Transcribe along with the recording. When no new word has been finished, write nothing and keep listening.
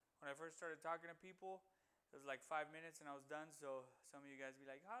I first started talking to people, it was like 5 minutes and I was done. So some of you guys be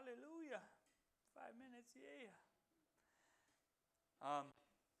like, hallelujah, 5 minutes, yeah.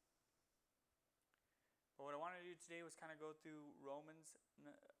 But what I wanted to do today was kind of go through Romans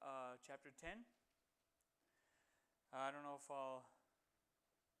chapter 10. I don't know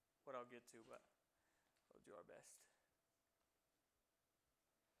what I'll get to, but we'll do our best.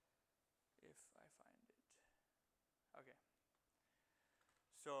 If I find it. Okay.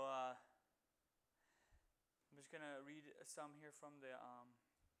 So I'm just going to read some here from the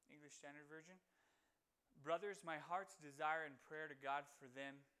English Standard Version. Brothers, my heart's desire and prayer to God for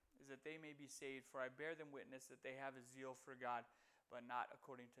them is that they may be saved, for I bear them witness that they have a zeal for God, but not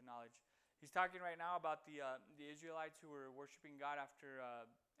according to knowledge. He's talking right now about the Israelites who were worshiping God after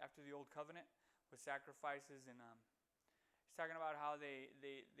the Old Covenant with sacrifices, and he's talking about how they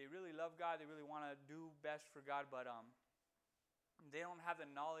really love God, they really want to do best for God, but they don't have the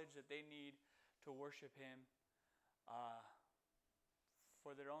knowledge that they need to worship Him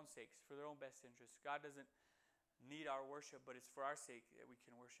for their own sakes, for their own best interests. God doesn't need our worship, but it's for our sake that we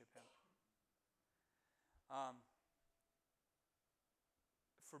can worship Him.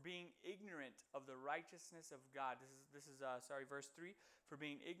 For being ignorant of the righteousness of God. This is verse 3. For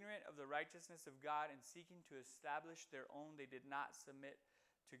being ignorant of the righteousness of God and seeking to establish their own, they did not submit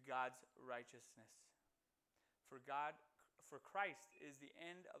to God's righteousness. For Christ is the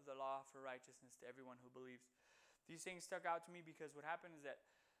end of the law for righteousness to everyone who believes. These things stuck out to me because what happened is that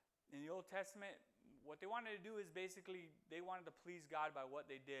in the Old Testament, what they wanted to do is basically they wanted to please God by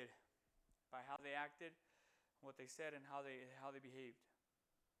what they did, by how they acted, what they said, and how they behaved.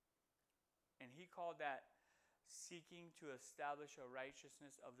 And He called that seeking to establish a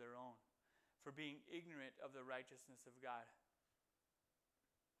righteousness of their own, for being ignorant of the righteousness of God.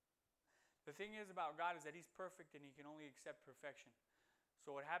 The thing is about God is that He's perfect and He can only accept perfection.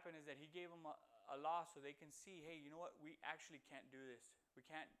 So what happened is that He gave them a law so they can see, hey, you know what? We actually can't do this. We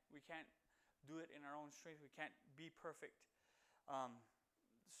can't do it in our own strength. We can't be perfect.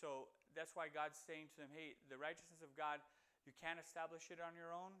 So that's why God's saying to them, hey, the righteousness of God, you can't establish it on your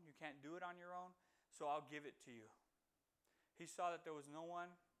own. You can't do it on your own. So I'll give it to you. He saw that there was no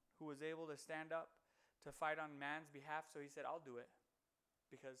one who was able to stand up to fight on man's behalf. So He said, I'll do it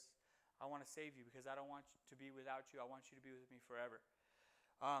because I want to save you, because I don't want to be without you. I want you to be with me forever.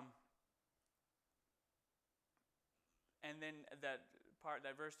 And then that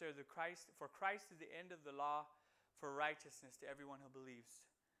verse there, for Christ is the end of the law for righteousness to everyone who believes.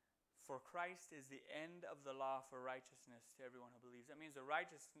 For Christ is the end of the law for righteousness to everyone who believes. That means the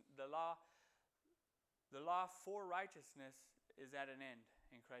law for righteousness is at an end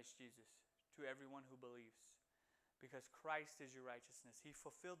in Christ Jesus to everyone who believes. Because Christ is your righteousness. He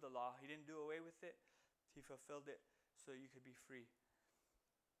fulfilled the law. He didn't do away with it. He fulfilled it so you could be free.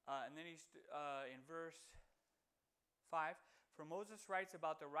 And then he's in verse 5. For Moses writes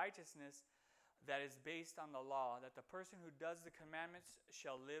about the righteousness that is based on the law, that the person who does the commandments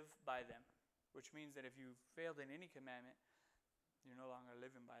shall live by them. Which means that if you failed in any commandment, you're no longer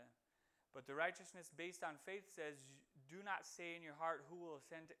living by them. But the righteousness based on faith says, do not say in your heart, who will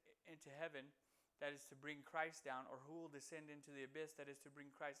ascend into heaven, that is to bring Christ down, or who will descend into the abyss, that is to bring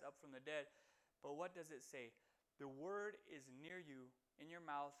Christ up from the dead. But what does it say? The word is near you, in your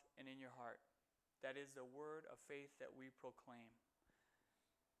mouth and in your heart. That is the word of faith that we proclaim.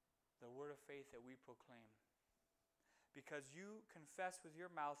 The word of faith that we proclaim. Because you confess with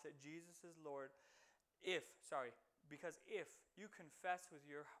your mouth that Jesus is Lord, because if you confess with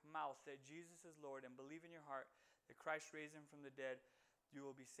your mouth that Jesus is Lord and believe in your heart that Christ raised Him from the dead, you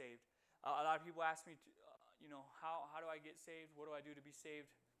will be saved. A lot of people ask me, how do I get saved? What do I do to be saved?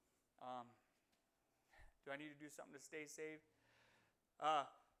 Do I need to do something to stay saved?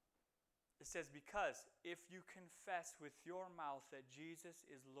 It says, because if you confess with your mouth that Jesus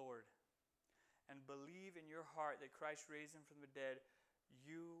is Lord and believe in your heart that Christ raised Him from the dead,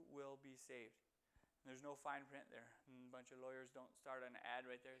 you will be saved. And there's no fine print there. And a bunch of lawyers don't start an ad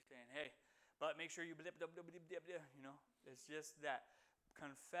right there saying, hey, but make sure you it's just that.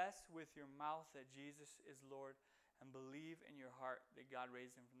 Confess with your mouth that Jesus is Lord and believe in your heart that God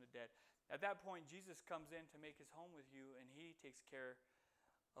raised Him from the dead. At that point, Jesus comes in to make His home with you, and He takes care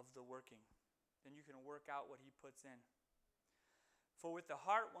of the working. Then you can work out what He puts in. For with the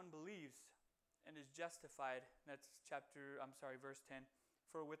heart one believes and is justified. That's verse 10.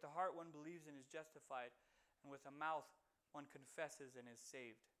 For with the heart one believes and is justified, and with the mouth one confesses and is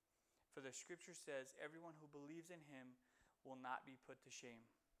saved. For the Scripture says, everyone who believes in Him will not be put to shame.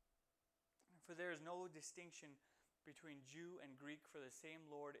 For there is no distinction between Jew and Greek, for the same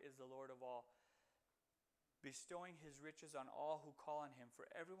Lord is the Lord of all. bestowing his riches on all who call on him. For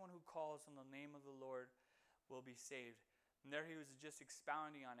everyone who calls on the name of the Lord will be saved. And there he was just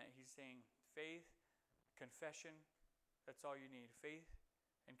expounding on it. He's saying faith, confession, that's all you need. Faith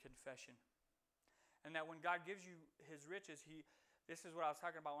and confession. And that when God gives you his riches, this is what I was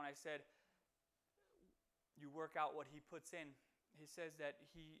talking about when I said you work out what he puts in. He says that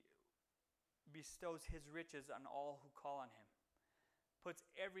he bestows his riches on all who call on him. Puts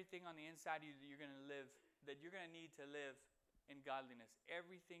everything on the inside of you that you're going to live, that you're going to need to live in godliness.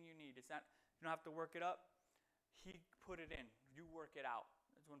 Everything you need. It's not, you don't have to work it up. He put it in. You work it out.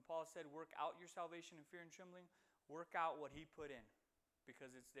 That's when Paul said, work out your salvation in fear and trembling. Work out what he put in,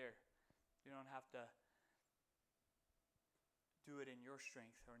 because it's there. You don't have to do it in your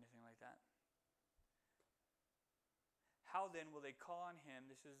strength or anything like that. How then will they call on him?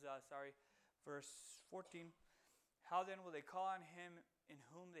 This is, verse 14. How then will they call on him in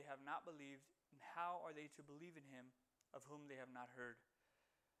whom they have not believed? And how are they to believe in him of whom they have not heard?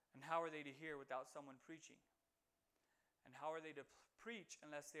 And how are they to hear without someone preaching? And how are they to preach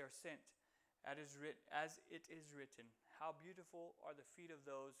unless they are sent? As it is written, how beautiful are the feet of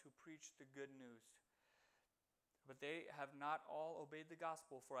those who preach the good news. But they have not all obeyed the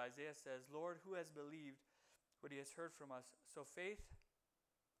gospel. For Isaiah says, Lord, who has believed what he has heard from us? So faith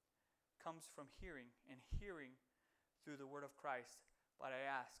comes from hearing, and hearing through the word of Christ. But I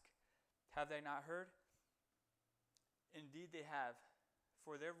ask, have they not heard? Indeed they have.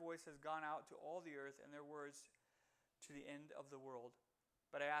 For their voice has gone out to all the earth, and their words to the end of the world.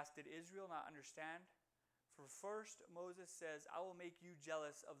 But I asked, did Israel not understand? For first Moses says, I will make you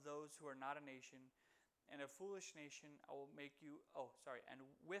jealous of those who are not a nation, and a foolish nation I will make you, and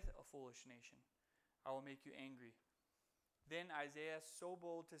with a foolish nation I will make you angry. Then Isaiah, so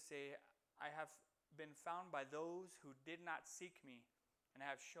bold to say, I have been found by those who did not seek me, and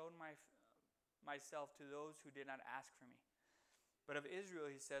I have shown myself to those who did not ask for me. But of Israel,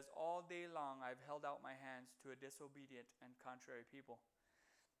 he says, all day long I've held out my hands to a disobedient and contrary people.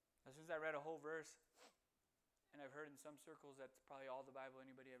 As soon as I read a whole verse, and I've heard in some circles that's probably all the Bible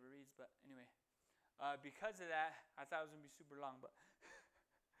anybody ever reads, but anyway, because of that, I thought it was going to be super long, but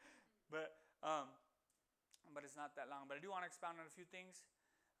it's not that long. But I do want to expound on a few things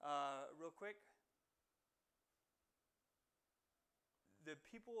real quick. The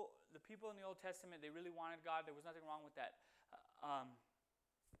people in the Old Testament, they really wanted God. There was nothing wrong with that. I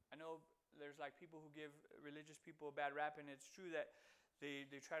know there's like people who give religious people a bad rap, and it's true that they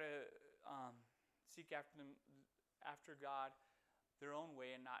try to seek after God their own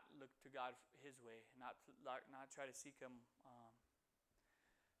way and not look to God his way, not try to seek him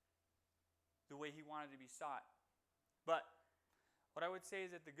the way he wanted to be sought. But what I would say is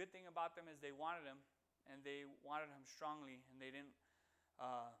that the good thing about them is they wanted him, and they wanted him strongly, and they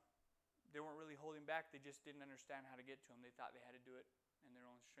weren't really holding back. They just didn't understand how to get to him. They thought they had to do it in their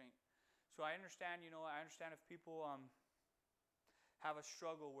own strength. So I understand, if people have a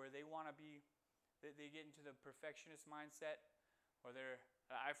struggle where they want to be, they get into the perfectionist mindset, or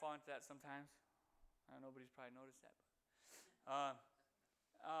I fall into that sometimes. I know nobody's probably noticed that,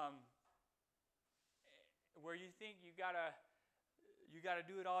 but where you think you gotta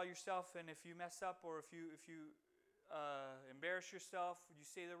do it all yourself, and if you mess up, or if you embarrass yourself, you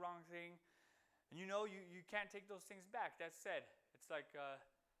say the wrong thing, and you can't take those things back. That's said. It's like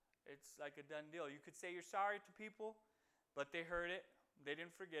a done deal. You could say you're sorry to people, but they heard it. They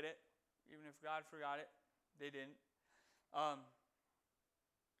didn't forget it. Even if God forgot it, they didn't. But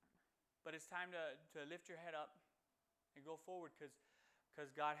it's time to lift your head up and go forward,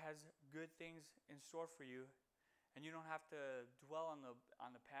 because God has good things in store for you, and you don't have to dwell on the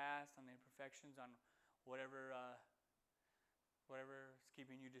past, on the imperfections, on whatever's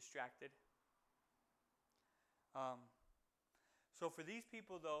keeping you distracted. So for these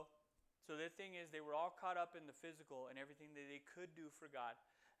people, though, so their thing is they were all caught up in the physical and everything that they could do for God,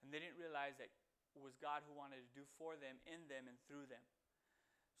 and they didn't realize that it was God who wanted to do for them, in them, and through them.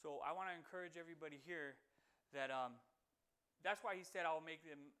 So I want to encourage everybody here that that's why he said I will make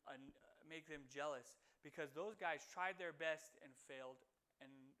them jealous, because those guys tried their best and failed,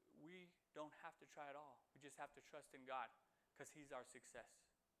 and we don't have to try at all. We just have to trust in God, because he's our success,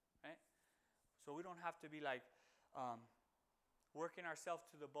 right? So we don't have to be like working ourselves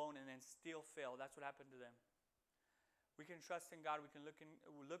to the bone and then still fail. That's what happened to them. We can trust in God. We can look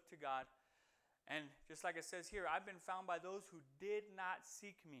to God. And just like it says here, I've been found by those who did not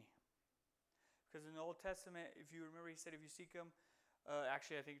seek me. Because in the Old Testament, if you remember, he said if you seek him,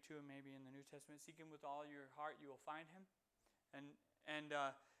 actually I think too maybe in the New Testament, seek him with all your heart, you will find him. And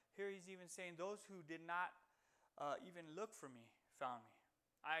here he's even saying those who did not even look for me found me.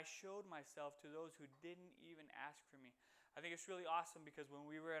 I showed myself to those who didn't even ask for me. I think it's really awesome because when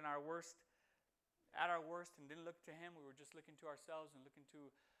we were at our worst and didn't look to Him, we were just looking to ourselves and looking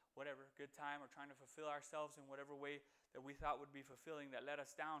to whatever good time or trying to fulfill ourselves in whatever way that we thought would be fulfilling that let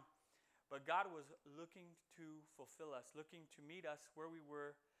us down. But God was looking to fulfill us, looking to meet us where we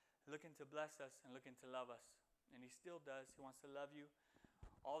were, looking to bless us and looking to love us. And He still does. He wants to love you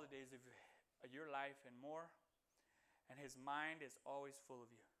all the days of your life and more. And His mind is always full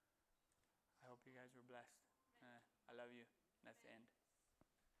of you. I hope you guys were blessed. I love you. That's the end.